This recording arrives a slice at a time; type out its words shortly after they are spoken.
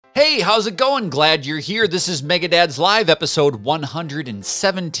Hey, how's it going? Glad you're here. This is Megadad's Live, episode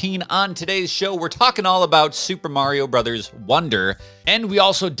 117. On today's show, we're talking all about Super Mario Bros. Wonder, and we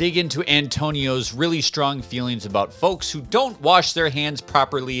also dig into Antonio's really strong feelings about folks who don't wash their hands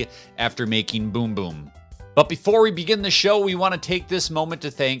properly after making Boom Boom. But before we begin the show, we want to take this moment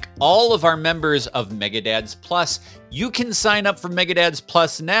to thank all of our members of Megadads Plus. You can sign up for Megadads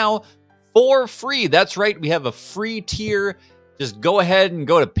Plus now for free. That's right, we have a free tier. Just go ahead and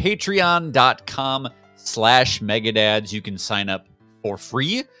go to patreon.com/Megadads. You can sign up for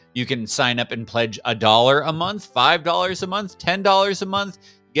free. You can sign up and pledge $1 a month, $5 a month, $10 a month.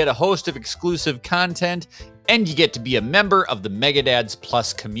 You get a host of exclusive content, and you get to be a member of the Megadads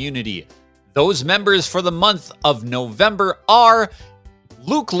Plus community. Those members for the month of November are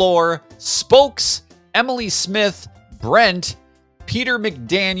Luke Lore, Spokes, Emily Smith, Brent, Peter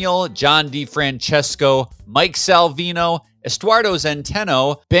McDaniel, John DeFrancesco, Mike Salvino, Estuardo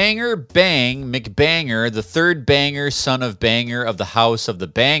Zenteno, Banger Bang McBanger, the third Banger, son of Banger of the House of the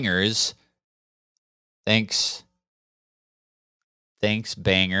Bangers. Thanks,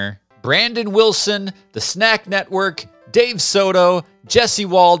 Banger. Brandon Wilson, the Snack Network, Dave Soto, Jesse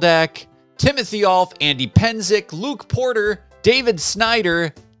Waldeck, Timothy Alf, Andy Penzick, Luke Porter, David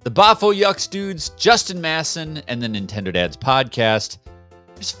Snyder, the Bafo Yucks dudes, Justin Masson, and the Nintendo Dads podcast.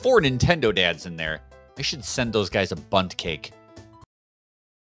 There's 4 Nintendo Dads in there. I should send those guys a bunt cake.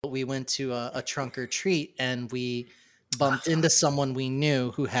 We went to a trunk or treat and we bumped into someone we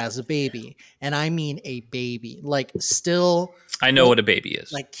knew who has a baby. And I mean a baby. Like still I know what a baby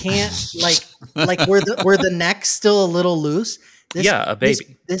is. Like can't like where the neck's still a little loose. A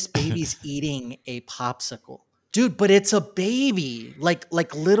baby. This baby's eating a popsicle. Dude, but it's a baby. Like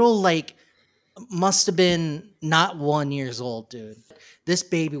little like must have been not 1 year old, dude. This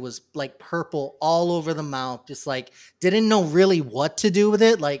baby was like purple all over the mouth, just like didn't know really what to do with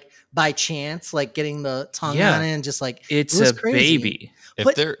it, like by chance, like getting the tongue on it and just like it's it was a crazy. baby.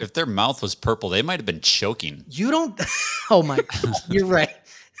 If their mouth was purple, they might have been choking. You don't oh my God, you're right.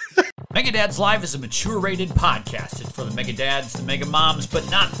 Megadads Live is a mature-rated podcast. It's for the Megadads, the Mega Moms, but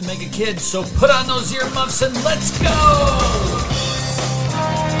not the Mega Kids. So put on those earmuffs and let's go!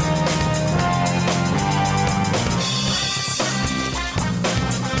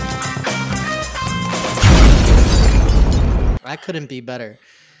 I couldn't be better.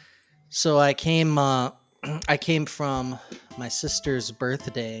 So I came from my sister's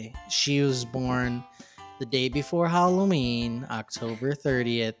birthday. She was born the day before Halloween, October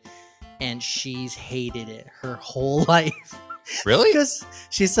 30th, and she's hated it her whole life. Really? Because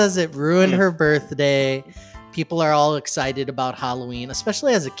she says it ruined her birthday. People are all excited about Halloween,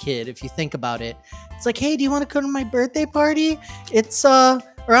 especially as a kid. If you think about it, it's like, hey, do you want to come to my birthday party? It's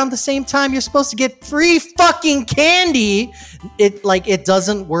around the same time you're supposed to get free fucking candy. It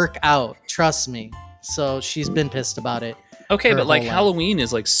doesn't work out. Trust me. So she's been pissed about it. Okay, but like Halloween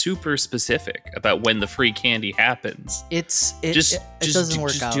is like super specific about when the free candy happens. It doesn't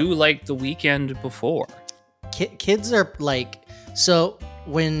work out. Just do like the weekend before. Kids are like, so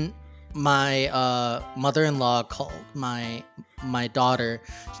when my mother-in-law called my daughter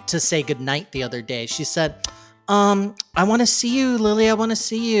to say goodnight the other day, she said, I want to see you, Lily. I want to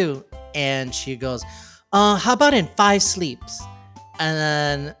see you. And she goes, how about in 5 sleeps? And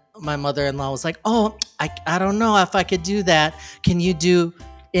then my mother-in-law was like, oh, I don't know if I could do that. Can you do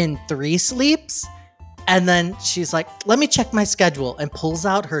in 3 sleeps? And then she's like, let me check my schedule, and pulls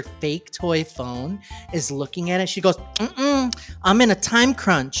out her fake toy phone, is looking at it. She goes, I'm in a time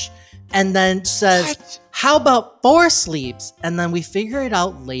crunch. And then says, what? How about 4 sleeps? And then we figure it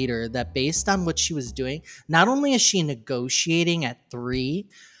out later that based on what she was doing, not only is she negotiating at 3,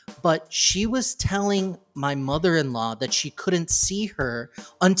 but she was telling my mother-in-law that she couldn't see her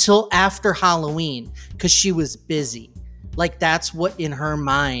until after Halloween because she was busy. Like that's what in her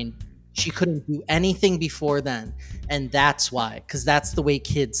mind, she couldn't do anything before then. And that's why, because that's the way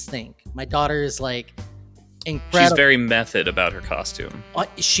kids think. My daughter is like, incredible. She's very method about her costume.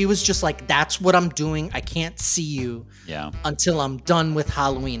 She was just like, that's what I'm doing. I can't see you until I'm done with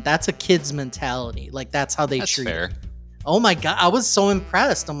Halloween. That's a kid's mentality. Like that's how they treat it. Oh my God. I was so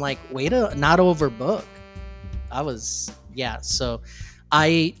impressed. I'm like, way to not overbook. So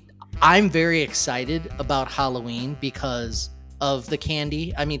I'm very excited about Halloween because of the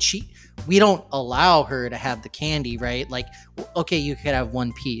candy. I mean, we don't allow her to have the candy, right? Like, okay, you could have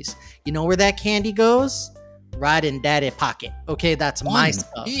 1 piece. You know where that candy goes? Right in daddy pocket. Okay, that's my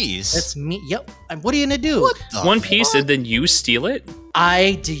stuff. Piece? That's me. Yep. And what are you gonna do? What the 1 piece fuck? and then you steal it?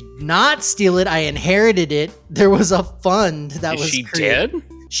 I did not steal it. I inherited it. There was a fund that was she created. dead?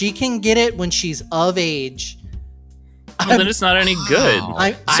 She can get it when she's of age. Well, then it's not any good.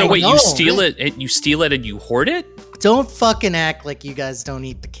 So wait, know. you steal it and you hoard it? Don't fucking act like you guys don't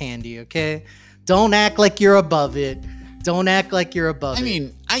eat the candy, okay? Don't act like you're above it. Don't act like you're above it. I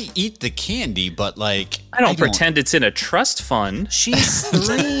mean, I eat the candy, but like I don't pretend it's in a trust fund. She's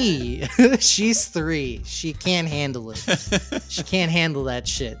 3. She's 3. She can't handle it. She can't handle that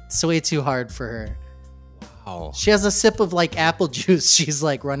shit. It's way too hard for her. Wow. She has a sip of like apple juice. She's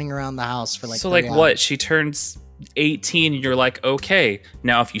like running around the house for like. So 3 like hours. what? She turns 18 and you're like, okay,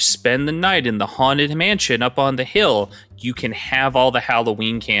 now if you spend the night in the haunted mansion up on the hill, you can have all the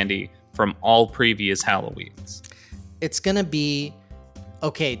Halloween candy from all previous Halloweens. It's gonna be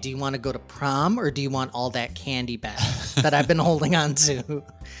okay. Do you want to go to prom or do you want all that candy back that I've been holding on to?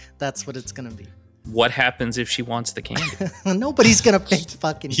 That's what it's gonna be. What happens if she wants the candy? Nobody's gonna pick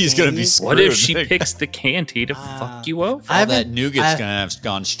fucking. He's candy. gonna be What if screwed. she picks the candy to fuck you over? I All that haven't- nougat's I- gonna have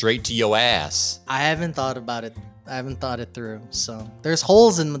gone straight to your ass. I haven't thought about it. I haven't thought it through. So there's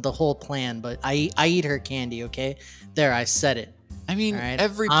holes in the whole plan, but I eat her candy. Okay, there, I said it. I mean, All right,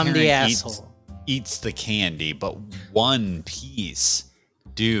 every I'm parent the eats, asshole. eats the candy, but one piece,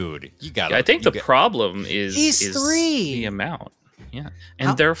 dude. You got. I think the problem is He's is 3. the amount. Yeah, and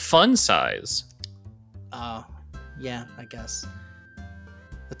How- they're fun size. Yeah, I guess.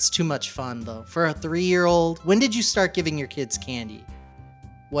 It's too much fun though for a 3-year-old. When did you start giving your kids candy?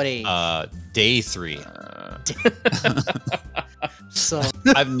 What age? Day 3. So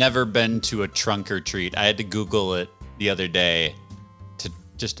I've never been to a trunk or treat. I had to Google it the other day. To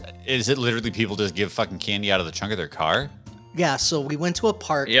just, is it literally people just give fucking candy out of the trunk of their car? yeah, so we went to a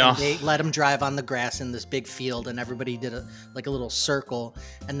park Yeah. and they let them drive on the grass in this big field, and everybody did a little circle,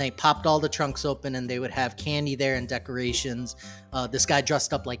 and they popped all the trunks open, and they would have candy there and decorations. This guy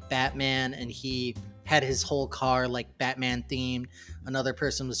dressed up like Batman, and he had his whole car like Batman themed. Another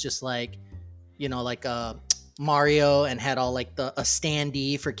person was just like, like Mario, and had all like a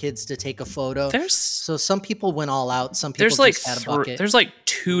standee for kids to take a photo. So some people went all out. Some people There's like just had a bucket. there's like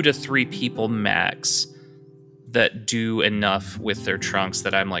 2 to 3 people max that do enough with their trunks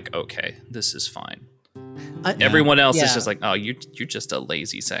that I'm like, okay, this is fine. Everyone else is Yeah. just like, oh, you're just a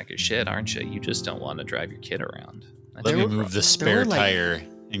lazy sack of shit, aren't you? You just don't want to drive your kid around. Let There me were- move the there spare were, like- tire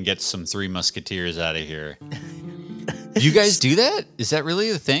and get some Three Musketeers out of here. You guys do that? Is that really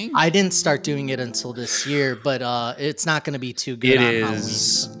a thing? I didn't start doing it until this year, but it's not going to be too good It on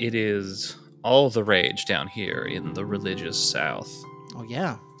is. Halloween. So. It is all the rage down here in the religious South. Oh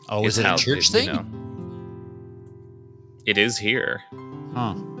yeah. Oh, is It's it a how church they- thing? you know. It is here.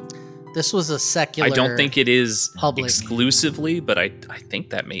 Huh. This was a secular. I don't think it is public. exclusively, but I think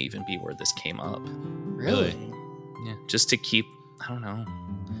that may even be where this came up. Really. Yeah, just to keep, I don't know,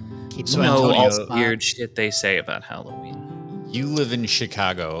 Keep So them in know the Antonio- all spot. the weird shit they say about Halloween. You live in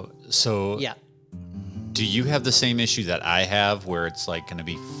Chicago, so Yeah. do you have the same issue that I have where it's like going to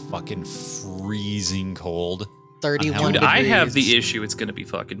be fucking freezing cold? 31 Dude, I have degrees. the issue. It's gonna be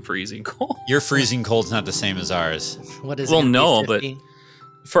fucking freezing cold Your freezing cold's not the same as ours. What is it? Well, gonna be, no, but 50?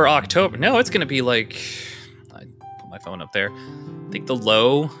 for October. No, it's gonna be like, I put my phone up there. I think the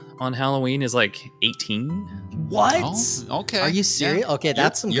low on Halloween is like 18. What? Oh, okay. Are you serious? Yeah. Okay,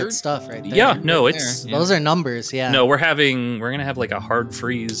 that's some You're- good stuff right there. Yeah, no, right it's there. Those are numbers. Yeah. no. We're gonna have like a hard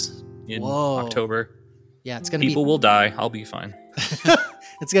freeze in Whoa. October. Yeah, it's gonna People will die. I'll be fine.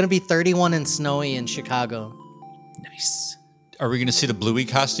 It's gonna be 31 and snowy in Chicago. Nice. Are we going to see the Bluey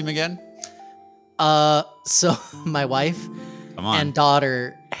costume again? So my wife Come on. and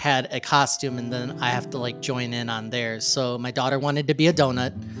daughter had a costume, and then I have to like join in on theirs. So my daughter wanted to be a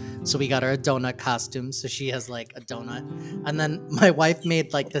donut, so we got her a donut costume. So she has like a donut, and then my wife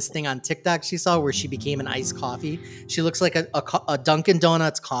made like this thing on TikTok she saw where she became an iced coffee. She looks like a Dunkin'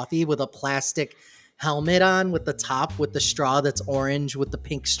 Donuts coffee with a plastic helmet on with the top with the straw that's orange with the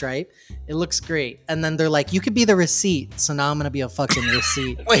pink stripe. It looks great. And then they're like, you could be the receipt. So now I'm gonna be a fucking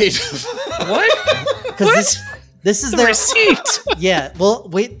receipt. Wait. What? Because this is The their receipt. yeah. Well,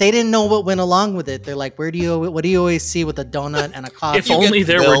 wait, they didn't know what went along with it. They're like, what do you always see with a donut and a coffee? If only get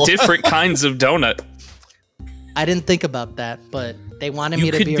the there were bill. different kinds of donut. I didn't think about that, but they wanted You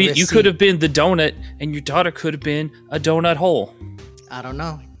me to could be a be. receipt. You could have been the donut, and your daughter could have been a donut hole. I don't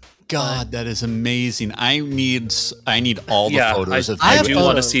know. God, that is amazing. I need all the Yeah, photos of I I have do you.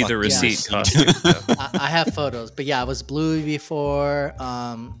 want to photos. see the Yeah. receipt costume. I have photos, but yeah, I was Bluey before.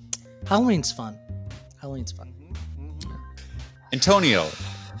 Halloween's fun. Halloween's fun. Antonio,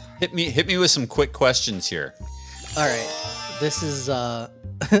 hit me with some quick questions here. All right, this is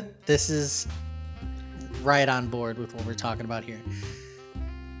this is right on board with what we're talking about here.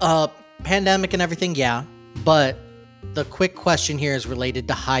 Pandemic and everything, yeah, but the quick question here is related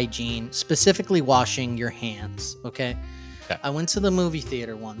to hygiene, specifically washing your hands. Okay. Okay. I went to the movie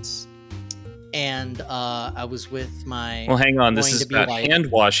theater once, and I was with my. Well, hang on. This going is to be about wife.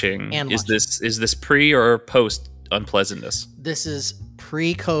 hand washing. Hand is washing. this pre or post unpleasantness? This is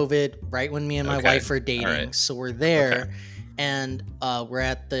pre-COVID, right when me and my Okay. wife are dating. All right. So we're there, Okay. and we're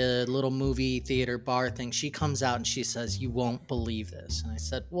at the little movie theater bar thing. She comes out and she says, "You won't believe this." And I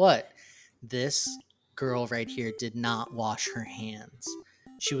said, "What?" This girl right here did not wash her hands.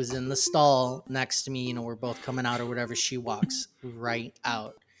 She was in the stall next to me. You know, we're both coming out or whatever. She walks right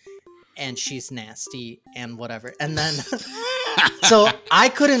out, and she's nasty and whatever. And then, so I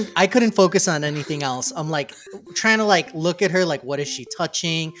couldn't focus on anything else. I'm like trying to like look at her, like what is she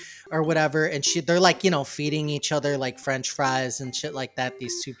touching or whatever. And they're like, you know, feeding each other like French fries and shit like that.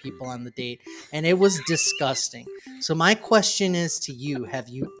 These two people on the date, and it was disgusting. So my question is to you: have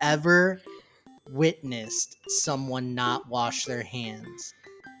you ever witnessed someone not wash their hands?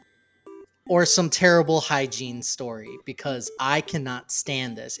 Or some terrible hygiene story, because I cannot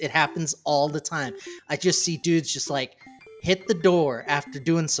stand this. It happens all the time. I just see dudes just like hit the door after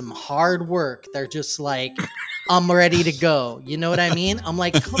doing some hard work. They're just like, I'm ready to go. You know what I mean? I'm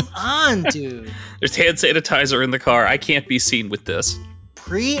like, come on, dude. There's hand sanitizer in the car. I can't be seen with this.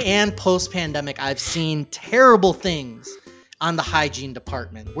 Pre and post pandemic, I've seen terrible things on the hygiene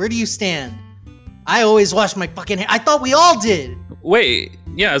department. Where do you stand? I always wash my fucking hands. I thought we all did. Wait,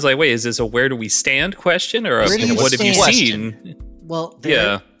 yeah, I was like, wait, is this a where do we stand question or a Where do you what have you stand? seen? Well,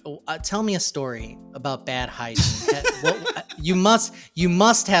 Yeah. Tell me a story about bad hygiene. You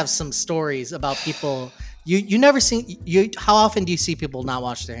must have some stories about people. You never seen you. How often do you see people not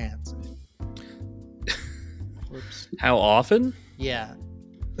wash their hands? Whoops. How often? Yeah.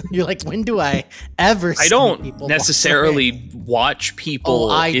 You're like, when do I ever? I see don't people wash their necessarily hands? watch people Oh,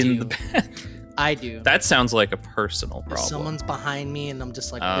 I in do. the bath. I do. That sounds like a personal If problem. someone's behind me and I'm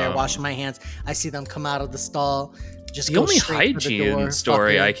just like there Oh. washing my hands, I see them come out of the stall. Just The go only straight for the hygiene door,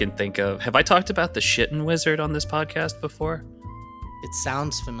 story fucking- I can think of. Have I talked about the shitting wizard on this podcast before? It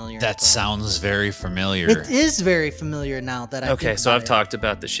sounds familiar. That but- sounds very familiar. It is very familiar now that I. Okay, think so about I've it. talked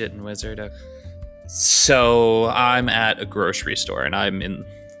about the shitting wizard. So I'm at a grocery store and I'm in,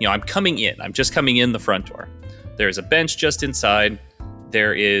 I'm coming in. I'm just coming in the front door. There's a bench just inside.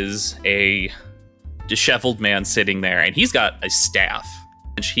 There is a disheveled man sitting there, and he's got a staff.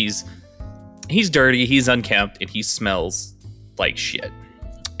 And he's dirty, he's unkempt, and he smells like shit.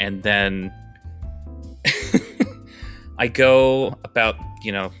 And then I go about,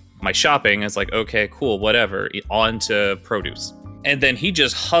 my shopping. It's like, okay, cool, whatever. On to produce. And then he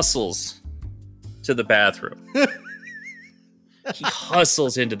just hustles to the bathroom. He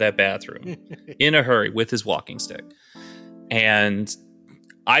hustles into that bathroom in a hurry with his walking stick. And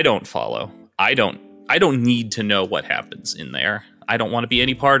I don't follow. I don't need to know what happens in there. I don't want to be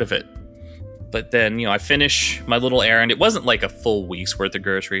any part of it. But then, I finish my little errand. It wasn't like a full week's worth of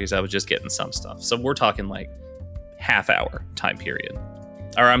groceries. I was just getting some stuff. So we're talking like half-hour time period.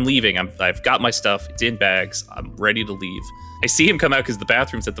 Or I'm leaving. I've got my stuff. It's in bags. I'm ready to leave. I see him come out because the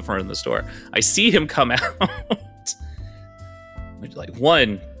bathroom's at the front of the store. I see him come out. Like,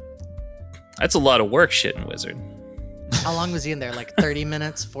 one, that's a lot of work, shitting wizard. How long was he in there? Like 30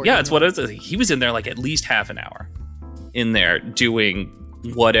 minutes? 40 Yeah, it's what minutes? it was. He was in there like at least half an hour in there doing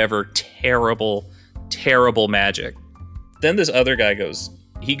whatever terrible, terrible magic. Then this other guy goes,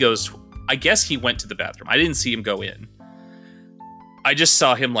 I guess he went to the bathroom. I didn't see him go in. I just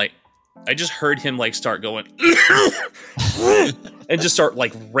saw him I just heard him start going and just start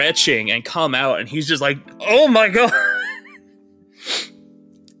retching and come out. And he's just like, oh my God.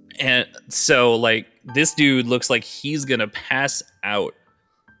 And so this dude looks like he's going to pass out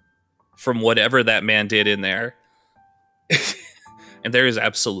from whatever that man did in there. And there is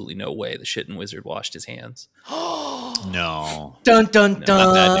absolutely no way the shitting wizard washed his hands. No. Dun dun No, dun.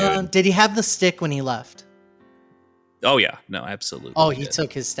 not that dude. Did he have the stick when he left? Oh yeah, no, absolutely. Oh, he did.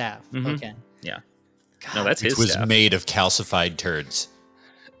 took his staff. Mhm. Okay. Yeah. God. No, that's It his was staff. made of calcified turds.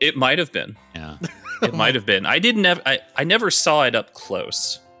 It might have been. Yeah. It might have been. I never saw it up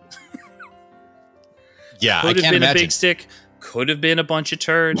close. Yeah, I Could have can't been a imagine. big stick. Could have been a bunch of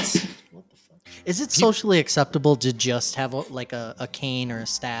turds. What the fuck? Is it socially acceptable to just have a cane or a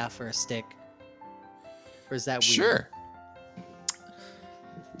staff or a stick? Or is that weird? Sure.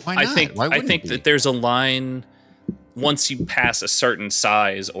 Why I not? think Why I wouldn't think it that be? there's a line once you pass a certain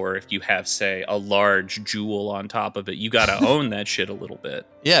size, or if you have, say, a large jewel on top of it, you got to own that shit a little bit.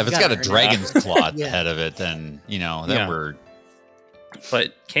 Yeah, if it's gotta got a earn it. dragon's claw at the Yeah. head of it, then then Yeah. we're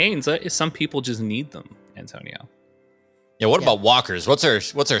But canes, some people just need them, Antonio. Yeah, what about walkers? What's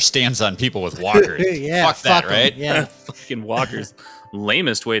our stance on people with walkers? Yeah, Fuck that, 'em. right? Yeah. Fucking walkers.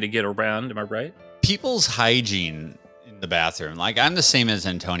 Lamest way to get around, am I right? People's hygiene in the bathroom. Like, I'm the same as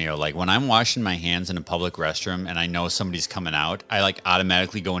Antonio. Like, when I'm washing my hands in a public restroom and I know somebody's coming out, I like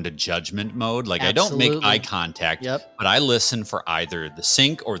automatically go into judgment mode. Like, I don't make Absolutely. eye contact, Yep. but I listen for either the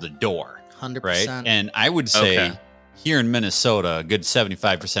sink or the door. 100%. Right. And I would say Okay. here in Minnesota, a good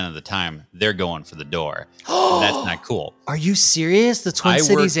 75% of the time, they're going for the door. And that's not cool. Are you serious? The Twin I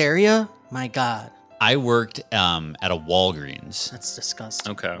Cities worked- area? My God, I worked at a Walgreens that's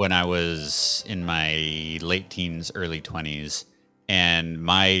disgusting. Okay. when I was in my late teens, early 20s. And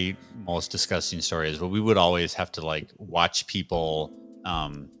my most disgusting story is, well, we would always have to like watch people.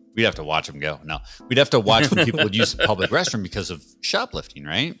 We'd have to watch them go. No, we'd have to watch when people would use the public restroom because of shoplifting,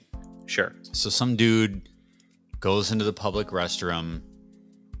 right? Sure. So some dude goes into the public restroom,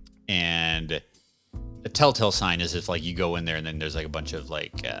 and a telltale sign is if like you go in there and then there's like a bunch of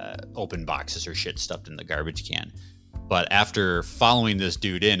like open boxes or shit stuffed in the garbage can. But after following this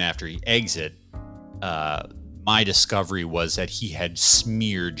dude in after he exit, my discovery was that he had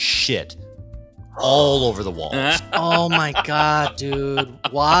smeared shit all over the walls, Oh my God, dude.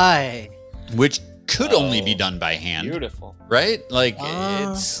 Why? which could only be Oh, done by hand. Beautiful. Right? Like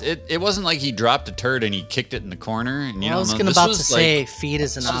Ah. it wasn't like he dropped a turd and he kicked it in the corner. And I was no, gonna this about was to like say feet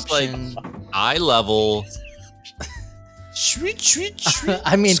is an this was like- option. eye level.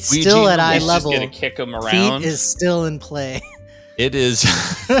 I mean, Squeegee still at eye He's just level. gonna kick him around. Feet is still in play. It is.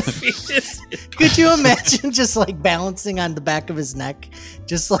 Could you imagine just like balancing on the back of his neck,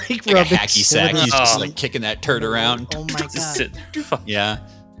 just like like a rubbing hacky shit sack. with He's his just Oh. like kicking that turd around. Oh my Just God. sit there, fuck, Yeah.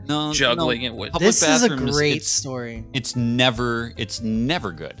 No. juggling no. it with. Public This is a bathrooms, great it's- story. It's never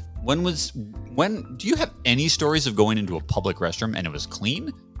good. When do you have any stories of going into a public restroom and it was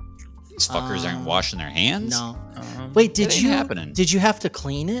clean? These fuckers aren't washing their hands. No. Um, Wait, did It ain't you happening. did you have to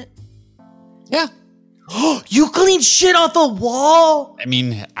clean it? Yeah. You cleaned shit off a wall? I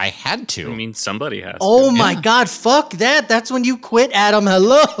mean, I had to. I mean, somebody has. Oh to. my Yeah. God, fuck that. That's when you quit, Adam.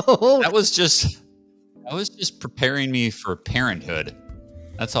 Hello. that was just preparing me for parenthood.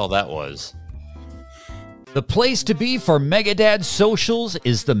 That's all that was. The place to be for Megadads socials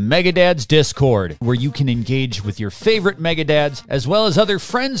is the Megadads Discord, where you can engage with your favorite Megadads as well as other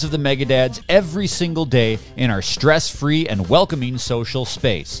friends of the Megadads every single day in our stress-free and welcoming social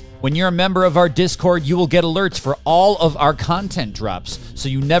space. When you're a member of our Discord, you will get alerts for all of our content drops, so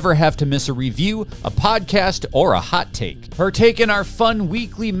you never have to miss a review, a podcast, or a hot take. Partake in our fun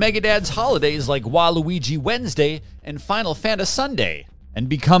weekly Megadads holidays like Waluigi Wednesday and Final Fantasy Sunday, and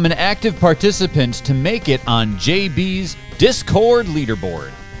become an active participant to make it on JB's Discord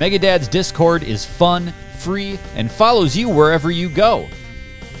leaderboard. Megadads Discord is fun, free, and follows you wherever you go.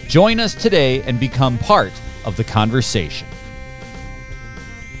 Join us today and become part of the conversation.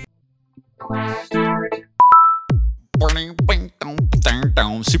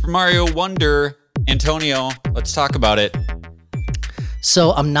 Super Mario Wonder. Antonio, let's talk about it.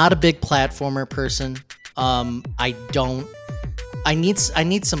 So I'm not a big platformer person. I need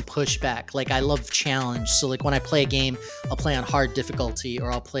some pushback. Like, I love challenge. So like when I play a game, I'll play on hard difficulty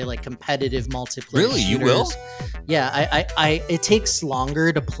or I'll play like competitive multiplayer. Really? You will? shooters. Yeah, I it takes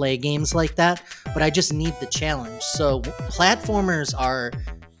longer to play games like that, but I just need the challenge. So platformers are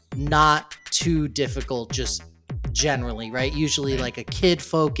not too difficult just generally, right? Usually like a kid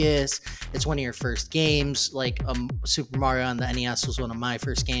focus. It's one of your first games. Like Super Mario on the NES was one of my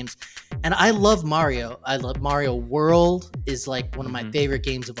first games. And I love Mario. I love Mario World is like one of my favorite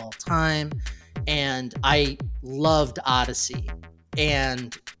games of all time. And I loved Odyssey.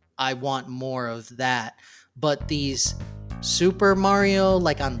 And I want more of that. But these Super Mario,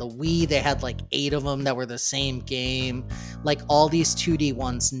 like on the Wii, they had like 8 of them that were the same game. Like all these 2D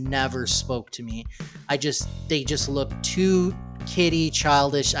ones never spoke to me. They just looked too kiddie,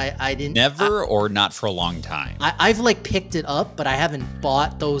 childish. I didn't Never or not for a long time. I've like picked it up, but I haven't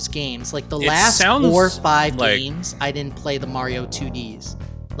bought those games. Like the It last sounds 4 or 5 like- games, I didn't play the Mario 2Ds.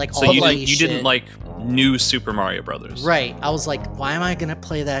 Like So all you the didn't, you shit. didn't like new Super Mario Brothers, Right. I was like, why am I gonna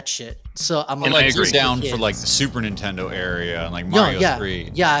play that shit? So I'm And like, I like you're agree. down kids. for like the Super Nintendo area and like No, Mario yeah,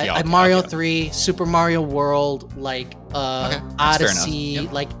 3. Yeah, I okay, Mario okay. 3, Super Mario World, like that's fair enough. Odyssey,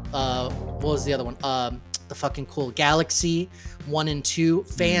 Yep. like what was the other one? The fucking cool Galaxy 1 and 2,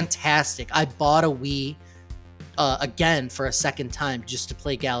 fantastic. I bought a Wii again for a second time just to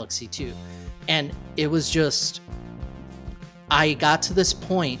play Galaxy 2. And it was just I got to this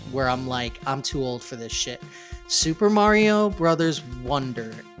point where I'm like, I'm too old for this shit. Super Mario Brothers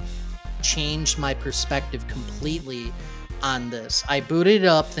Wonder changed my perspective completely on this. I booted it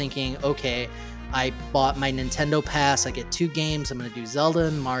up thinking, okay, I bought my Nintendo Pass. I get 2 games. I'm going to do Zelda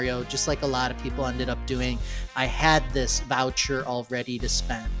and Mario, just like a lot of people ended up doing. I had this voucher all ready to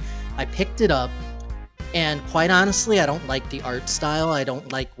spend. I picked it up, and quite honestly, I don't like the art style. I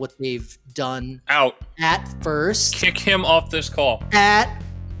don't like what they've done. Out. At first. Kick him off this call. At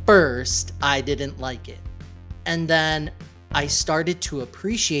first, I didn't like it. And then I started to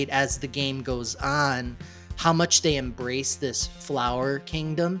appreciate as the game goes on how much they embrace this flower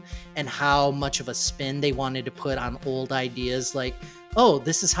kingdom and how much of a spin they wanted to put on old ideas like, oh,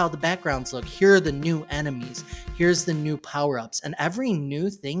 this is how the backgrounds look. Here are the new enemies. Here's the new power-ups. And every new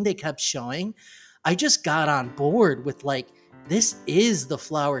thing they kept showing, I just got on board with like, this is the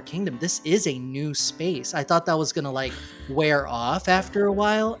Flower Kingdom. This is a new space. I thought that was going to like wear off after a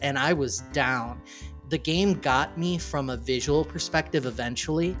while, and I was down. The game got me from a visual perspective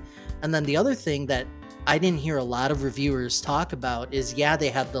eventually. And then the other thing that I didn't hear a lot of reviewers talk about is, yeah, they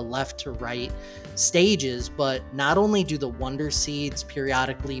have the left to right stages, but not only do the Wonder Seeds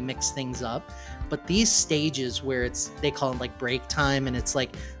periodically mix things up, but these stages where they call it like break time, and it's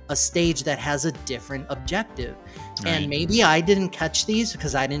like a stage that has a different objective. Right. And maybe I didn't catch these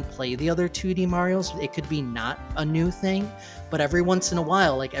because I didn't play the other 2D Marios. It could be not a new thing, but every once in a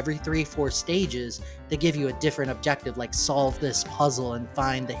while, like every 3-4 stages, they give you a different objective, like solve this puzzle and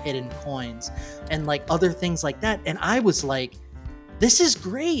find the hidden coins and like other things like that. And I was like, this is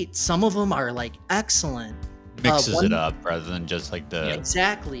great. Some of them are like excellent. Mixes it up rather than just like the... Yeah,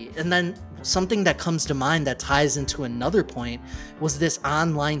 exactly. And then something that comes to mind that ties into another point was this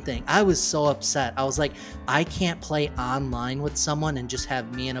online thing. I was so upset. I was like, I can't play online with someone and just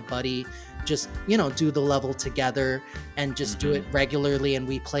have me and a buddy just, you know, do the level together and just do it regularly and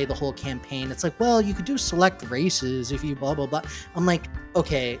we play the whole campaign. It's like, well, you could do select races if you blah, blah, blah. I'm like,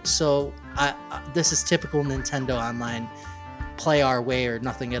 okay, so this is typical Nintendo Online, play our way or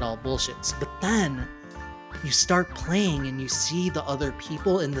nothing at all bullshits. But then you start playing and you see the other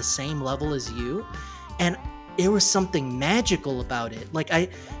people in the same level as you, and it was something magical about it. Like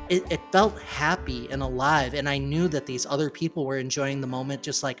it felt happy and alive, and I knew that these other people were enjoying the moment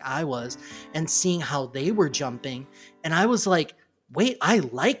just like I was, and seeing how they were jumping, and I was like, wait, I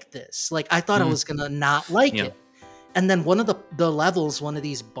like this. Like I thought I was gonna not like it. And then one of the levels, one of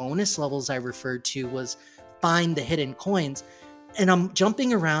these bonus levels I referred to was find the hidden coins, and I'm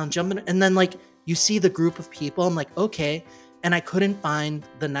jumping around, and then like you see the group of people. I'm like, okay. And I couldn't find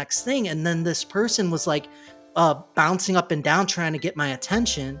the next thing. And then this person was like bouncing up and down, trying to get my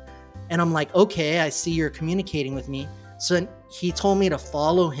attention. And I'm like, okay, I see you're communicating with me. So he told me to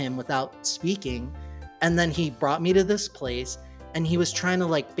follow him without speaking. And then he brought me to this place, and he was trying to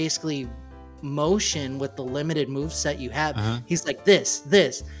like basically motion with the limited moveset you have. He's like, this.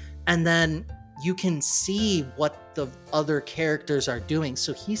 And then you can see what the other characters are doing.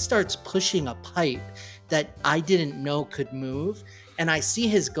 So he starts pushing a pipe that I didn't know could move. And I see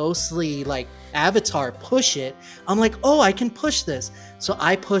his ghostly like avatar push it. I'm like, oh, I can push this. So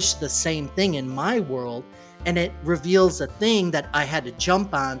I push the same thing in my world, and it reveals a thing that I had to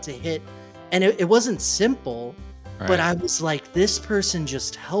jump on to hit. And it wasn't simple, but I was like, this person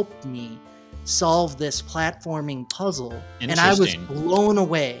just helped me solve this platforming puzzle. And I was blown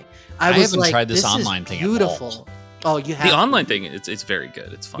away. I was haven't like, tried this is online thing beautiful. at all. Oh, you have the online thing. It's very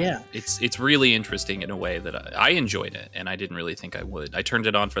good. It's fun. Yeah. It's really interesting in a way that I enjoyed it, and I didn't really think I would. I turned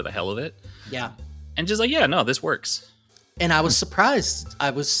it on for the hell of it. Yeah. And just like, yeah, no, this works. And I was surprised.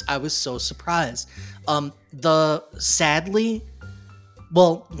 I was so surprised. Well,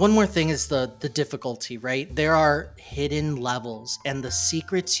 one more thing is the difficulty, right? There are hidden levels, and the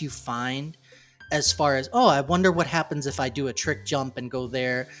secrets you find as far as, oh, I wonder what happens if I do a trick jump and go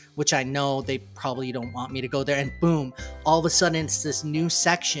there, which I know they probably don't want me to go there. And boom, all of a sudden it's this new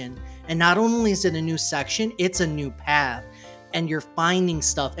section. And not only is it a new section, it's a new path. And you're finding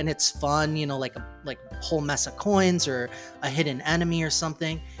stuff, and it's fun, you know, like a whole mess of coins or a hidden enemy or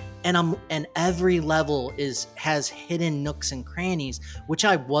something. And every level has hidden nooks and crannies, which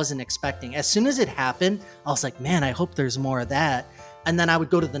I wasn't expecting. As soon as it happened, I was like, man, I hope there's more of that. And then I would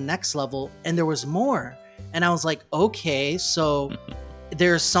go to the next level, and there was more. And I was like, okay, so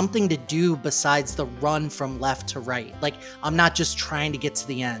there's something to do besides the run from left to right. Like, I'm not just trying to get to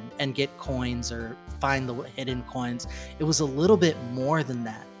the end and get coins or find the hidden coins. It was a little bit more than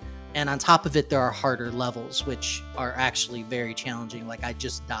that. And on top of it, there are harder levels, which are actually very challenging. Like, I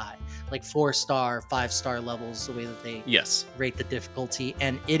just die. Like 4-star, 5-star levels, the way that they rate the difficulty.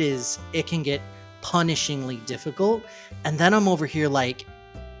 And it can get punishingly difficult. And then I'm over here like,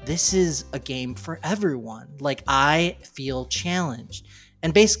 this is a game for everyone. Like, I feel challenged.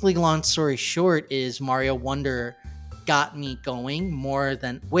 And basically, long story short, is Mario Wonder got me going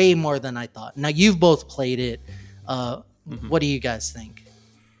way more than I thought. Now you've both played it. What do you guys think?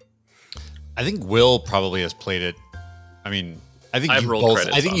 I think Will probably has played it. I mean, I think I've rolled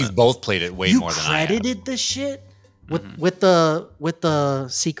credits on you've it. both played it way more than I have. You credited this shit with the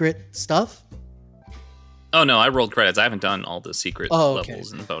secret stuff. Oh no, I rolled credits. I haven't done all the secret okay.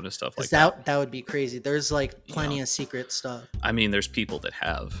 levels and bonus stuff like 'Cause that. that would be crazy. There's like plenty of secret stuff. I mean, there's people that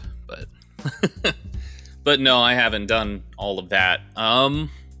have, but but no, I haven't done all of that.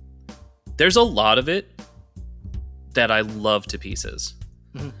 There's a lot of it that I love to pieces.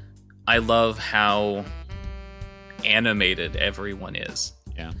 Mhm. I love how animated everyone is.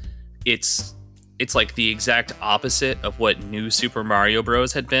 Yeah. It's like the exact opposite of what New Super Mario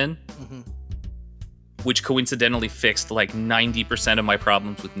Bros. Had been, Mhm. which coincidentally fixed like 90% of my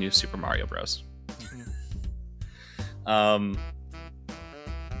problems with New Super Mario Bros.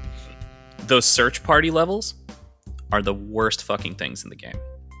 Those search party levels are the worst fucking things in the game.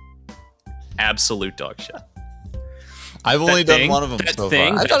 Absolute dog shit. I've only done one of them so far.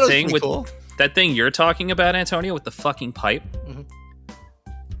 I thought it was pretty cool. That thing you're talking about, Antonio, with the fucking pipe, Mhm.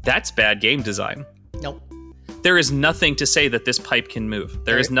 that's bad game design. Nope. There is nothing to say that this pipe can move.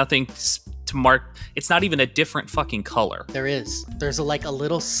 There is nothing to mark. It's not even a different fucking color. There is. There's a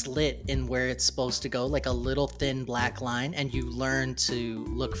little slit in where it's supposed to go, like a little thin black line, and you learn to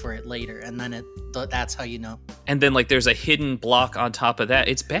look for it later, and then that's how you know. And then like there's a hidden block on top of that.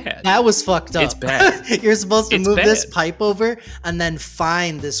 It's bad. That was fucked up. It's bad. You're supposed to It's move this bad. pipe over and then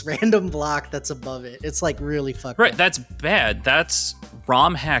find this random block that's above it. It's like really fucked Right, up. that's bad. That's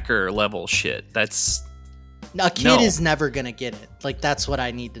ROM hacker level shit. That's A kid no. is never gonna get it. Like that's what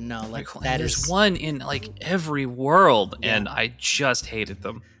I need to know. Like that there's is. one in like every world, Yeah. and I just hated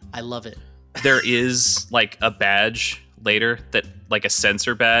them. I love it. There is like a badge later that like a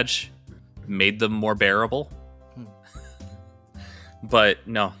sensor badge made them more bearable. But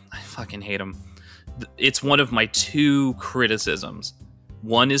no, I fucking hate them. It's one of my two criticisms.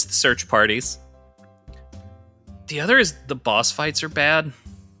 One is the search parties. The other is the boss fights are bad.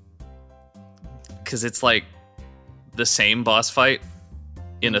 Because it's like the same boss fight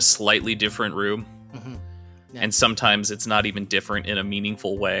in a slightly different room. Mhm. Yeah. And sometimes it's not even different in a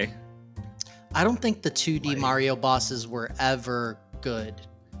meaningful way. I don't think the 2D Mario bosses were ever good,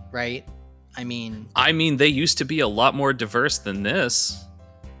 right? I mean, They used to be a lot more diverse than this.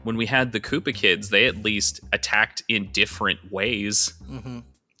 When we had the Koopa Kids, they at least attacked in different ways.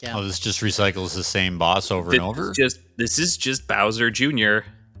 yeah. Oh, this just recycles the same boss over and over? This is just Bowser Jr.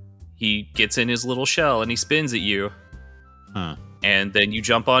 He gets in his little shell and he spins at you. Huh. And then you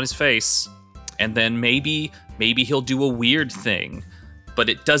jump on his face. And then maybe he'll do a weird thing. But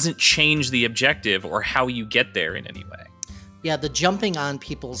it doesn't change the objective or how you get there in any way. Yeah, the jumping on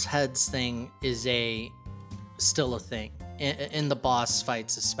people's heads thing is still a thing in the boss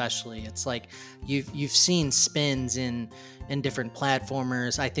fights, especially. It's like you've seen spins in different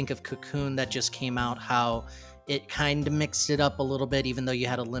platformers. I think of Cocoon that just came out, how it kind of mixed it up a little bit, even though you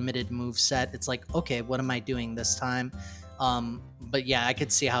had a limited move set. It's like, okay, what am I doing this time? But yeah, I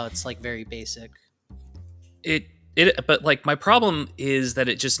could see how it's like very basic. But like my problem is that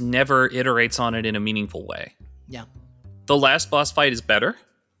it just never iterates on it in a meaningful way. Yeah. The last boss fight is better.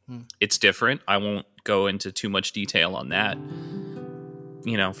 It's different. I won't go into too much detail on that,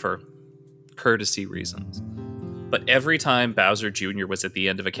 for courtesy reasons. But every time Bowser Jr. was at the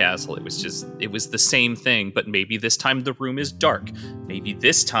end of a castle, it was the same thing, but maybe this time the room is dark. Maybe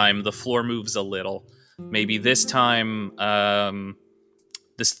this time the floor moves a little. Maybe this time,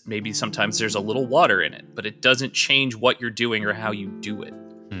 maybe sometimes there's a little water in it, but it doesn't change what you're doing or how you do it.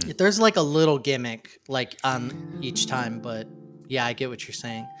 There's like a little gimmick like on each time, but yeah, I get what you're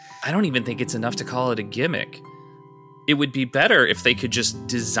saying. I don't even think it's enough to call it a gimmick. It would be better if they could just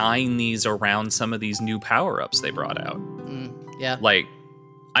design these around some of these new power-ups they brought out. Yeah. Like,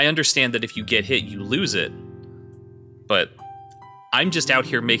 I understand that if you get hit, you lose it, but I'm just out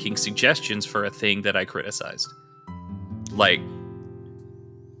here making suggestions for a thing that I criticized. Like,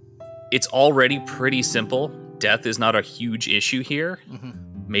 it's already pretty simple. Death is not a huge issue here.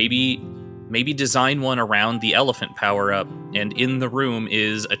 Maybe design one around the elephant power-up, and in the room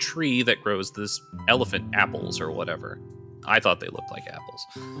is a tree that grows this elephant apples or whatever. I thought they looked like apples.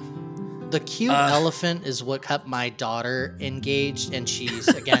 The cute elephant is what kept my daughter engaged, and she's,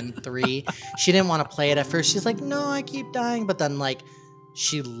 again, 3. She didn't want to play it at first. She's like, no, I keep dying. But then, like,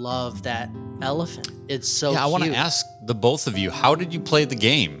 she loved that elephant. It's so cute. I want to ask the both of you, how did you play the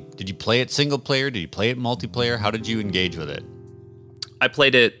game? Did you play it single player? Did you play it multiplayer? How did you engage with it? I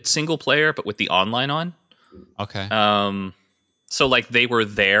played it single player, but with the online on. Okay. So like they were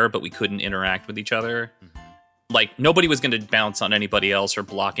there, but we couldn't interact with each other. like nobody was going to bounce on anybody else or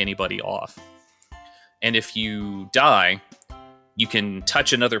block anybody off. And if you die, you can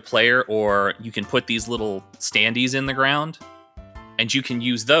touch another player, or you can put these little standees in the ground, and you can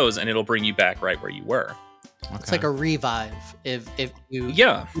use those, and it'll bring you back right where you were. It's like a revive. If you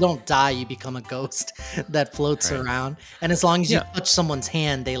Yeah. don't die, you become a ghost that floats around. And as long as you touch someone's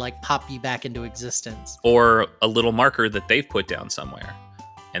hand, they like pop you back into existence. Or a little marker that they've put down somewhere,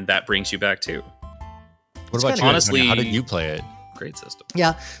 and that brings you back too. What about you? Honestly, How did you play it? Great system.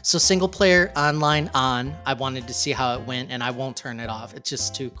 Yeah. So single player online on. I wanted to see how it went, and I won't turn it off. It's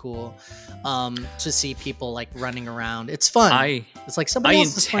just too cool to see people like running around. It's fun. It's like somebody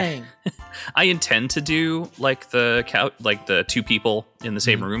else is playing. I intend to do like the two people in the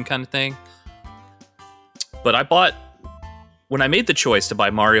same room kind of thing. But when I made the choice to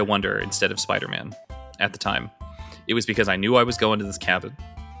buy Mario Wonder instead of Spider-Man at the time, it was because I knew I was going to this cabin.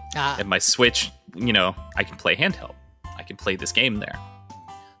 And my Switch, I can play handheld. I can play this game there.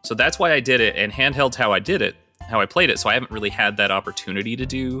 So that's why I did it, and handheld's how I played it, so I haven't really had that opportunity to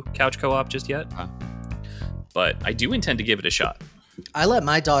do couch co-op just yet. But I do intend to give it a shot. I let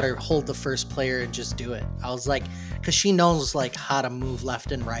my daughter hold the first player and just do it. I was like, because she knows like how to move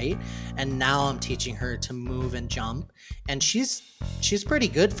left and right, and now I'm teaching her to move and jump, and she's pretty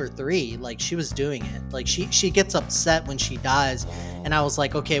good for 3. Like she was doing it. Like she gets upset when she dies, and I was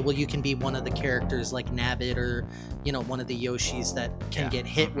like, okay, well you can be one of the characters like Nabbit or one of the Yoshis that can get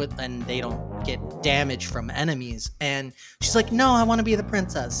hit with and they don't get damage from enemies. And she's like, no, I want to be the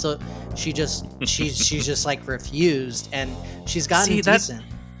princess. So she's just like refused, and she's gotten decent.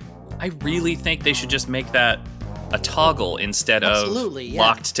 I really think they should just make that a toggle instead of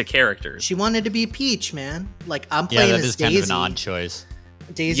locked to characters. She wanted to be Peach, man. Like I'm playing that as is Daisy. kind of an odd choice.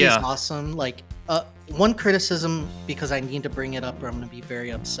 Daisy's awesome. Like one criticism, because I need to bring it up or I'm going to be very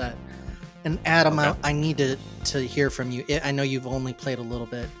upset. And Adam, I need to hear from you. I know you've only played a little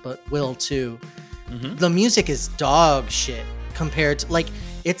bit, but Will too. Mm-hmm. The music is dog shit compared to like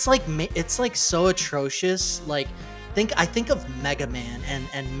it's like so atrocious. Like I think of Mega Man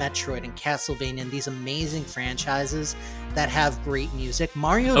and Metroid and Castlevania and these amazing franchises that have great music.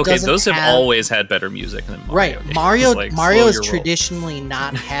 Mario doesn't those have always had better music than Mario. Right. Mario has traditionally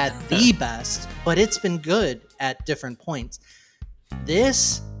not had the best, but it's been good at different points.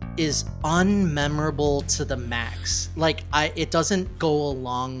 This is unmemorable to the max. Like it doesn't go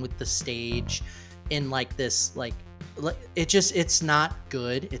along with the stage in like this like it's not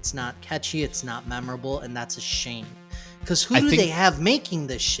good, it's not catchy, it's not memorable, and that's a shame. Because who do they have making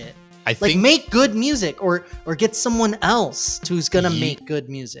this shit? Make good music or get someone else who's gonna make good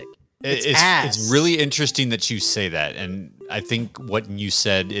music. It's really interesting that you say that, and I think what you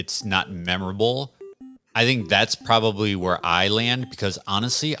said, it's not memorable. I think that's probably where I land, because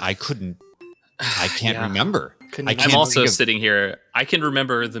honestly, I can't remember. I'm also sitting here. I can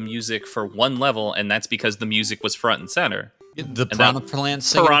remember the music for one level, and that's because the music was front and center. The Piranha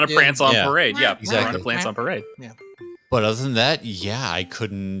Plants on Parade. Yeah, exactly. Piranha Plants on Parade. Yeah. But other than that, I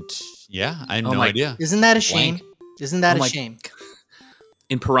couldn't. Yeah, I had no idea. Isn't that a shame? Isn't that a shame?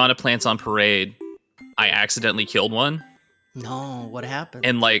 In Piranha Plants on Parade, I accidentally killed one. No, what happened?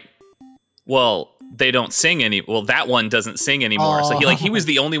 And they don't sing that one doesn't sing anymore. So he was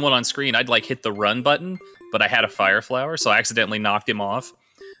the only one on screen. I'd hit the run button, but I had a fire flower, so I accidentally knocked him off.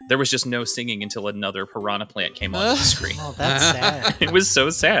 There was just no singing until another Piranha Plant came on the screen. Oh, that's sad. It was so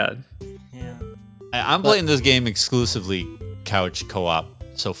sad. Yeah. I'm playing this game exclusively couch co-op,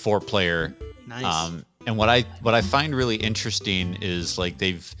 so 4-player. Nice. And what I find really interesting is like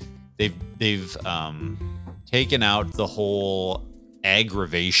they've taken out the whole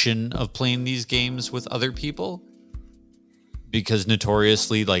aggravation of playing these games with other people, because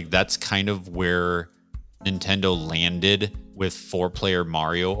notoriously that's kind of where Nintendo landed with 4-player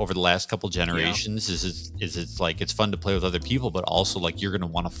Mario over the last couple generations. Is it's like it's fun to play with other people, but also you're gonna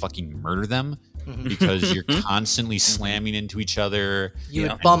want to fucking murder them because you're constantly slamming into each other, you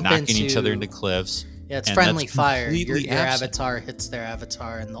would bump knocking each other into cliffs. Yeah, it's friendly fire. Your avatar hits their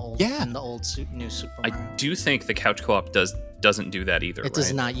avatar in the old new Super Mario. I do think the couch co-op doesn't do that either. It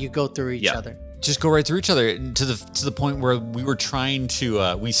does not. You go through each other. Just go right through each other to the point where we were trying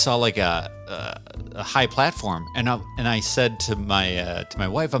to. We saw a high platform, and I said to my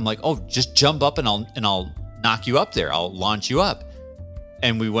wife, I'm like, oh, just jump up and I'll knock you up there. I'll launch you up.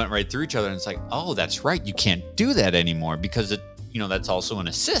 And we went right through each other, and it's like, oh, that's right. You can't do that anymore, because that's also an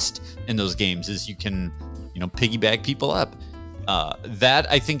assist in those games, is you can, piggyback people up. That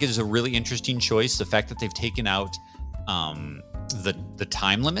I think is a really interesting choice. The fact that they've taken out the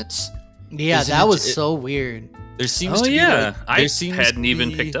time limits, Yeah, Isn't that it- was it- so weird. There seems Oh to be yeah, like, I there seems hadn't to even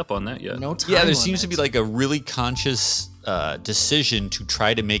be- picked up on that yet. No time. Yeah, there seems to be limit. like a really conscious decision to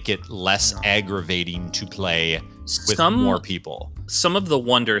try to make it less aggravating to play with more people. Some of the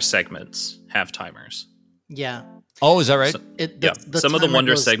Wonder segments have timers. Yeah. Oh, is that right? So- The Some of the timer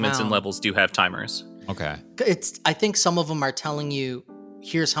Wonder goes segments and down. levels do have timers. Okay. I think some of them are telling you,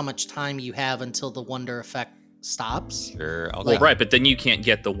 here's how much time you have until the Wonder effect stops. Sure. Okay. Well, right, but then you can't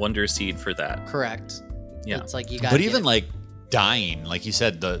get the Wonder Seed for that. Correct. Yeah. It's like you got. But even like dying, like you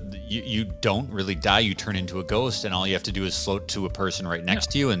said, you don't really die. You turn into a ghost, and all you have to do is float to a person right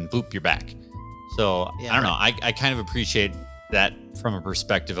next to you, and boop, you're back. So Yeah. I don't know. I kind of appreciate that from a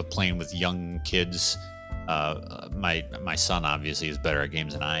perspective of playing with young kids. My son obviously is better at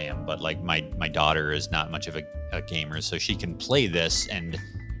games than I am, but like my daughter is not much of a gamer, so she can play this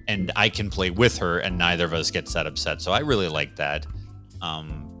and I can play with her, and neither of us gets that upset. So I really like that.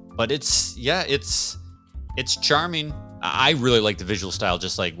 But it's charming. I really like the visual style,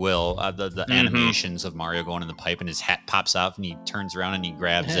 just like Will. The animations of Mario going in the pipe and his hat pops off and he turns around and he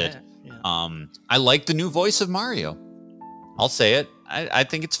grabs it. Yeah. I like the new voice of Mario. I'll say it. I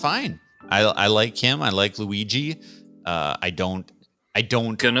think it's fine. I like him. I like Luigi. I don't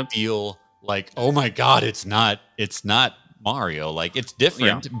feel like, oh my god, it's not Mario. Like, it's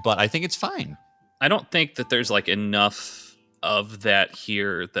different, but I think it's fine. I don't think that there's like enough of that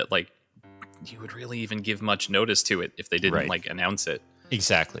here that like you would really even give much notice to it if they didn't Right. like announce it.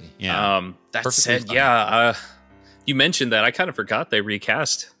 Exactly. Yeah. That Perfectly said, fine. yeah, you mentioned that. I kind of forgot they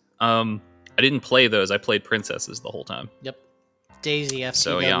recast. I didn't play those. I played Princesses the whole time. Yep. Daisy FCW.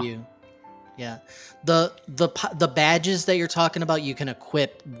 So, yeah. Yeah. The badges that you're talking about, you can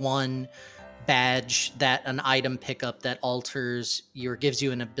equip one badge, that an item pickup that alters gives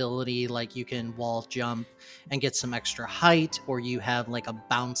you an ability, like you can wall jump and get some extra height, or you have like a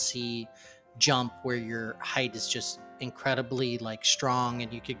bouncy jump where your height is just incredibly like strong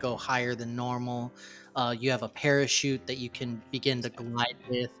and you could go higher than normal. You have a parachute that you can begin to glide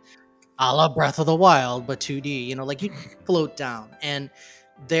with, a la Breath of the Wild, but 2D, like you can float down. And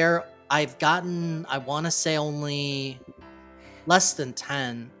I've gotten, I want to say only less than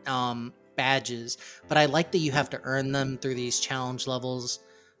 10 badges, but I like that you have to earn them through these challenge levels.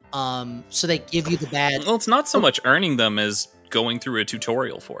 So they give you the badge. Well, it's not so much earning them as going through a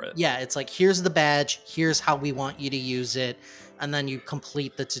tutorial for it. Yeah, it's like, here's the badge, here's how we want you to use it, and then you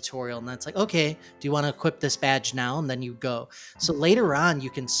complete the tutorial, and that's like, okay, do you want to equip this badge now? And then you go. So later on, you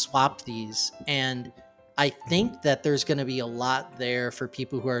can swap these, and I think that there's going to be a lot there for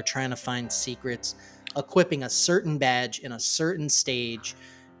people who are trying to find secrets, equipping a certain badge in a certain stage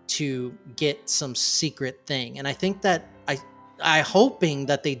to get some secret thing. And I think that I hoping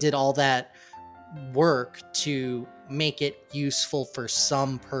that they did all that work to make it useful for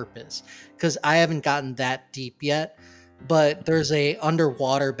some purpose, because I haven't gotten that deep yet. But there's a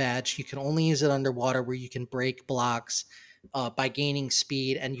underwater badge. You can only use it underwater, where you can break blocks by gaining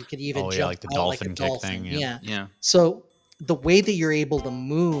speed, and you could even jump like the out like a dolphin kick dolphin. thing, Yeah. Yeah. So the way that you're able to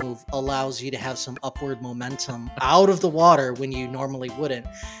move allows you to have some upward momentum out of the water when you normally wouldn't.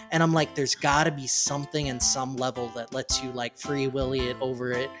 And I'm like, there's got to be something in some level that lets you like free willy it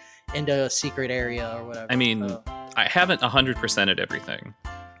over it into a secret area or whatever. I mean, So, I haven't 100%ed everything,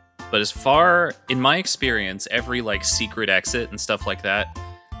 but as far in my experience, every like secret exit and stuff like that,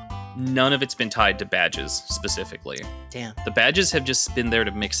 none of it's been tied to badges specifically. damn. The badges have just been there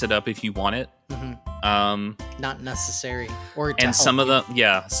to mix it up if you want it. hmm Um, Not necessary. Or to and help some of you.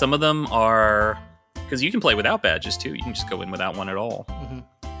 them, some of them are because you can play without badges too. You can just go in without one at all. Mhm.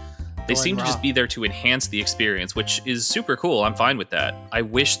 They Go in seem to raw. just be there to enhance the experience, which is super cool. I'm fine with that. I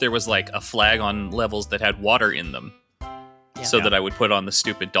wish there was like a flag on levels that had water in them, Yeah. so that I would put on the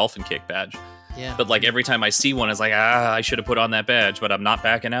stupid dolphin kick badge. Yeah. But like every time I see one, it's like, I should have put on that badge, but I'm not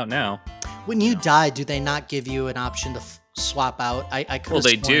backing out now. When you die, do they not give you an option to swap out? I could. Well,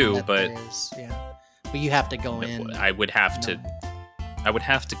 they do, but- yeah. But you have to go in. I would have to. No. I would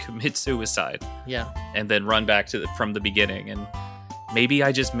have to commit suicide Yeah. and then run back to from the beginning, and maybe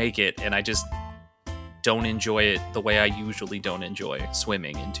I just make it and I just don't enjoy it the way I usually don't enjoy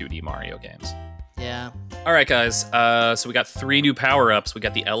swimming in 2D Mario games. Yeah. All right, guys. So we got 3 new power-ups. We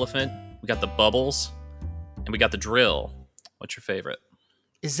got the elephant, we got the bubbles, and we got the drill. What's your favorite?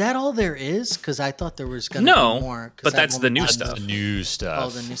 Is that all there is? Because I thought there was gonna No, be more. 'cause but I've that's the only new gotten stuff. The new stuff. Oh,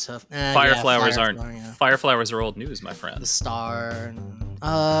 the new stuff. Fire Yeah, flowers Fire aren't. Flower, yeah. Fire flowers are old news, my friend. The star.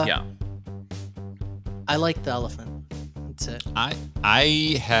 Yeah. I like the elephant. That's it.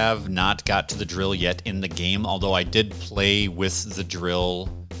 I have not got to the drill yet in the game, although I did play with the drill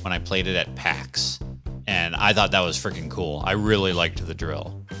when I played it at PAX, and I thought that was freaking cool. I really liked the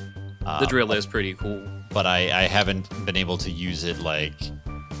drill. The drill is pretty cool. But I haven't been able to use it like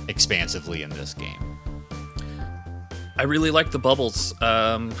expansively in this game. I really like the bubbles.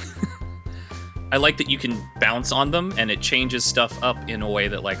 I like that you can bounce on them and it changes stuff up in a way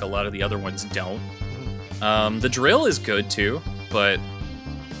that like a lot of the other ones don't. The drill is good too, but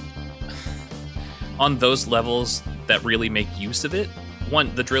on those levels that really make use of it,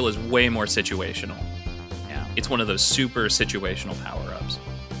 the drill is way more situational. Yeah. It's one of those super situational power-ups.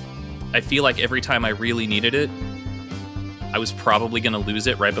 I feel like every time I really needed it, I was probably going to lose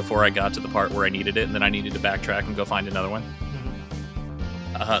it right before I got to the part where I needed it, and then I needed to backtrack and go find another one.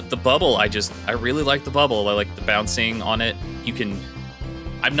 The bubble, I really like the bubble. I like the bouncing on it.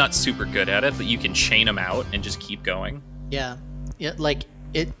 I'm not super good at it, but you can chain them out and just keep going. Yeah, like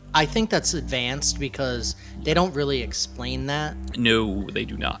it. I think that's advanced because they don't really explain that. No, they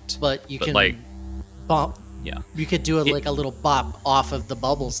do not. But you can like, bump. Yeah, you could do like a little bop off of the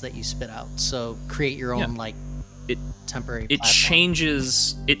bubbles that you spit out. So create your own temporary. It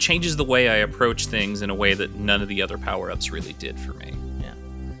changes the way I approach things in a way that none of the other power-ups really did for me. Yeah,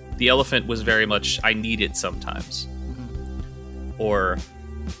 the elephant was very much I need it sometimes, or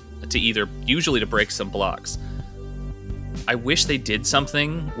to usually to break some blocks. I wish they did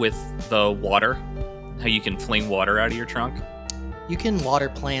something with the water, how you can fling water out of your trunk. You can water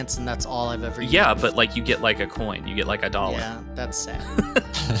plants, and that's all I've ever used. Yeah, but like you get like a coin, you get like $1. Yeah, that's sad.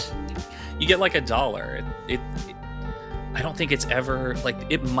 You get like $1. It I don't think it's ever like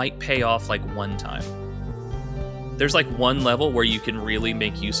it might pay off like one time. There's like one level where you can really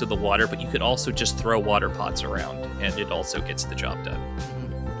make use of the water, but you could also just throw water pots around, and it also gets the job done.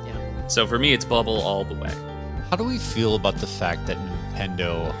 Yeah. So for me, it's bubble all the way. How do we feel about the fact that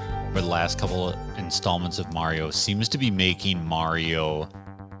Nintendo, for the last couple of installments of Mario, seems to be making Mario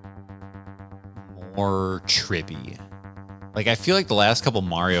more trippy? Like, I feel like the last couple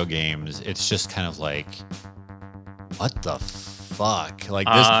Mario games, it's just kind of like, what the fuck? Like,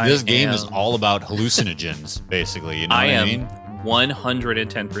 this game is all about hallucinogens, basically. You know what I mean?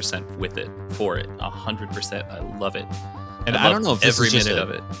 110% with it, for it. 100%. I love it. And I don't know if this every is just minute of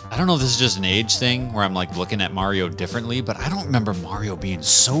it. I don't know if this is just an age thing where I'm like looking at Mario differently, but I don't remember Mario being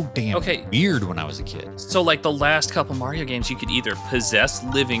so damn weird when I was a kid. So like the last couple Mario games, you could either possess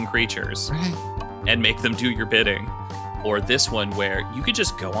living creatures and make them do your bidding, or this one where you could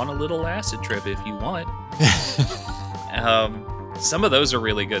just go on a little acid trip if you want. Some of those are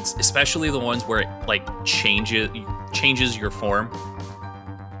really good, especially the ones where it like changes your form.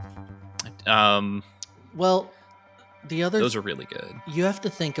 Well, those are really good. You have to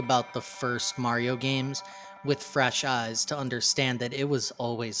think about the first Mario games with fresh eyes to understand that it was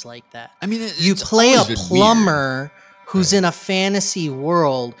always like that. I mean, you play a plumber who's in a fantasy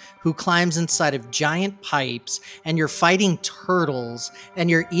world, who climbs inside of giant pipes, and you're fighting turtles, and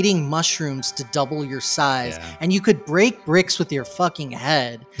you're eating mushrooms to double your size, and you could break bricks with your fucking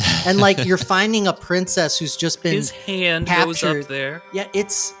head. And like you're finding a princess who's just been his hand captured. Goes up there. Yeah,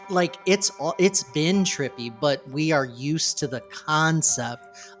 it's like it's been trippy, but we are used to the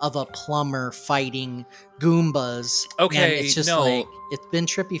concept of a plumber fighting Goombas. Okay, and it's just like it's been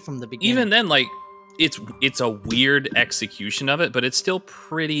trippy from the beginning. Even then, like it's a weird execution of it, but it's still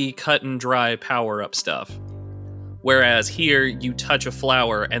pretty cut and dry power-up stuff. Whereas here, you touch a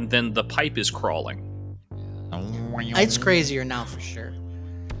flower and then the pipe is crawling. It's crazier now for sure.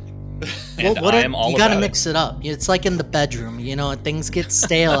 And I am all you gotta about mix it up. It's like in the bedroom, things get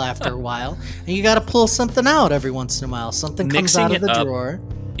stale after a while, and you gotta pull something out every once in a while. Something comes out of the drawer.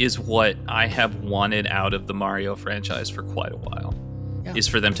 Is what I have wanted out of the Mario franchise for quite a while. Yeah. Is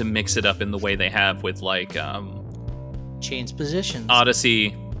for them to mix it up in the way they have with like change positions,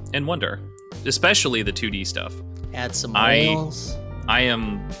 Odyssey and Wonder, especially the 2D stuff. Add some rails. I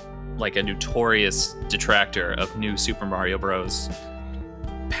am like a notorious detractor of new Super Mario Bros.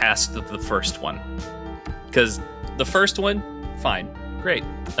 Past the first one, because the first one, fine, great,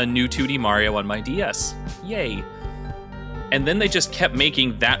 a new 2D Mario on my DS, yay. And then they just kept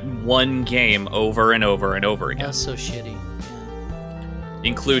making that one game over and over and over again. That's so shitty.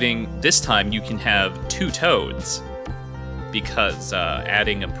 Including this time you can have 2 Toads, because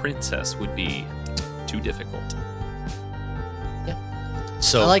adding a princess would be too difficult. Yeah.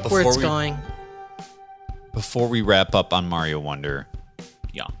 So I like where it's going. Before we wrap up on Mario Wonder,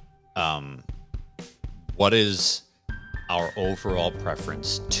 what is our overall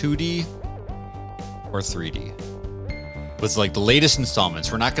preference, 2D or 3D? With like the latest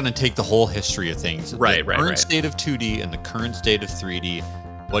installments, we're not going to take the whole history of things. Right. The current state of 2D and the current state of 3D.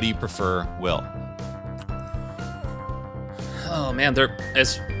 What do you prefer, Will? Oh man,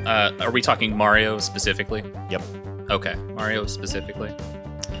 are we talking Mario specifically? Yep. Okay, Mario specifically.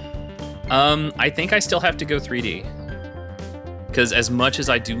 I think I still have to go 3D. Because as much as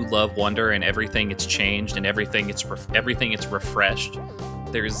I do love Wonder and everything it's changed and everything it's refreshed,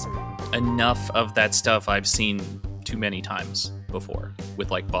 there's enough of that stuff I've seen too many times before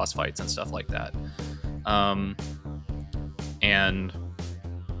with like boss fights and stuff like that. And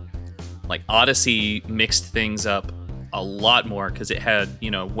like Odyssey mixed things up a lot more because it had,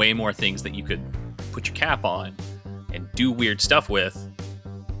 you know, way more things that you could put your cap on and do weird stuff with.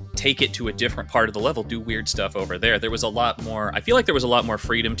 Take it to a different part of the level, do weird stuff over there. There was a lot more, I feel like there was a lot more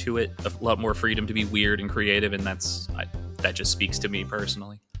freedom to it, a lot more freedom to be weird and creative, and that just speaks to me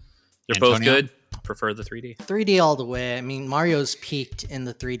personally. They're Antonio? both good. Prefer the 3D. 3D all the way. I mean, Mario's peaked in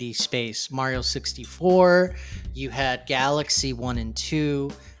the 3D space. Mario 64, you had Galaxy 1 and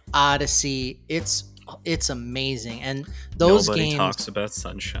 2, Odyssey. It's amazing. And those Nobody games talks about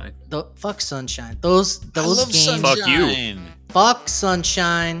Sunshine. fuck Sunshine. Those I love games Fuck you. Sunshine. fuck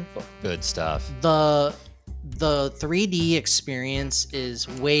Sunshine. Good stuff. The 3D experience is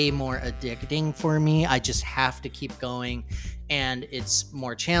way more addicting for me. I just have to keep going, and it's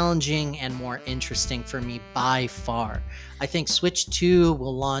more challenging and more interesting for me by far. I think Switch 2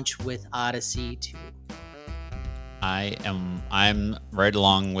 will launch with Odyssey 2. I'm right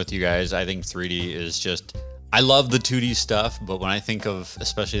along with you guys. I think 3D is just, I love the 2D stuff, but when I think of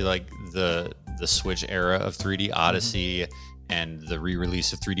especially like the Switch era of 3D, Odyssey, and the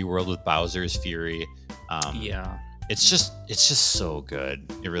re-release of 3D World with Bowser's Fury, Yeah. it's just so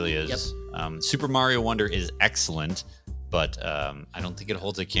good. It really is. Super Mario Wonder is excellent, but I don't think it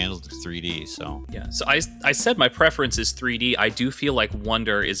holds a candle to 3D. So Yeah. So I said my preference is 3D. I do feel like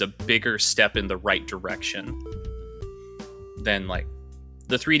Wonder is a bigger step in the right direction than like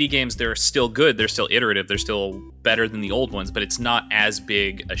the 3D games. They're still good. They're still iterative. They're still better than the old ones, but it's not as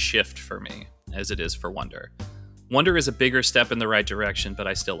big a shift for me as it is for Wonder. Wonder is a bigger step in the right direction, but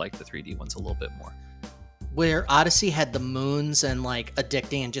I still like the 3D ones a little bit more. Where Odyssey had the moons and like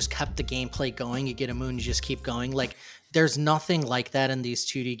addicting and just kept the gameplay going. You get a moon, you just keep going. Like there's nothing like that in these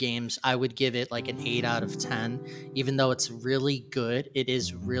 2D games. I would give it like an 8 out of 10, even though it's really good. It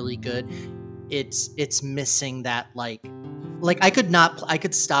is really good. It's missing that like I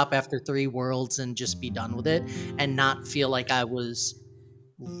could stop after 3 worlds and just be done with it and not feel like I was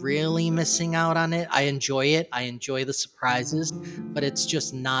really missing out on it. I enjoy it. I enjoy the surprises, but it's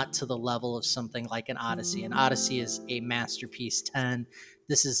just not to the level of something like an Odyssey. And Odyssey is a masterpiece 10.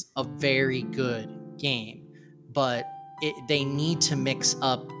 This is a very good game, but they need to mix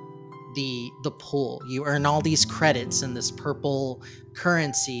up the pool. You earn all these credits and this purple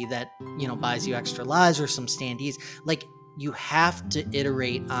currency that, you know, buys you extra lives or some standees. Like you have to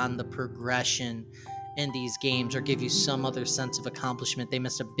iterate on the progression in these games or give you some other sense of accomplishment. They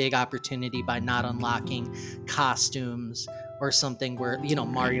missed a big opportunity by not unlocking costumes or something where, you know,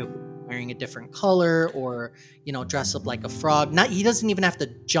 Mario wearing a different color or, you know, dress up like a frog. He doesn't even have to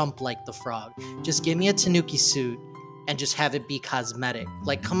jump like the frog. Just give me a Tanuki suit and just have it be cosmetic.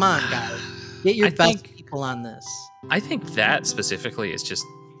 Like, come on, guys. Get your best people on this. I think that specifically is just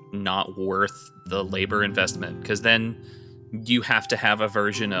not worth the labor investment, because then you have to have a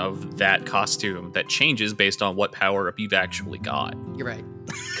version of that costume that changes based on what power up you've actually got. You're right.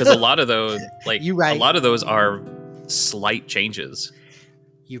 Because a lot of those, like, You're right. a lot of those are slight changes.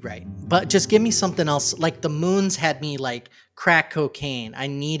 You're right. But just give me something else. Like the moons had me like crack cocaine. I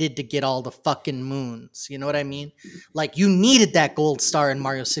needed to get all the fucking moons. You know what I mean? Like you needed that gold star in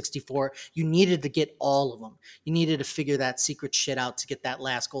Mario 64. You needed to get all of them. You needed to figure that secret shit out to get that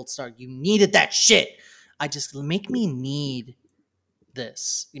last gold star. You needed that shit. Make me need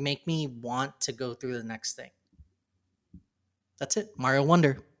this. You make me want to go through the next thing. That's it. Mario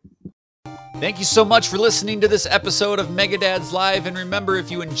Wonder. thank you so much for listening to this episode of Megadads Live. And remember, if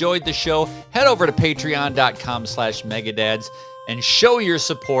you enjoyed the show, head over to patreon.com/Megadads and show your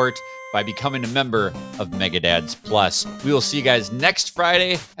support by becoming a member of Megadads Plus. We will see you guys next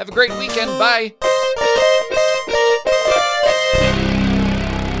Friday. Have a great weekend. Bye.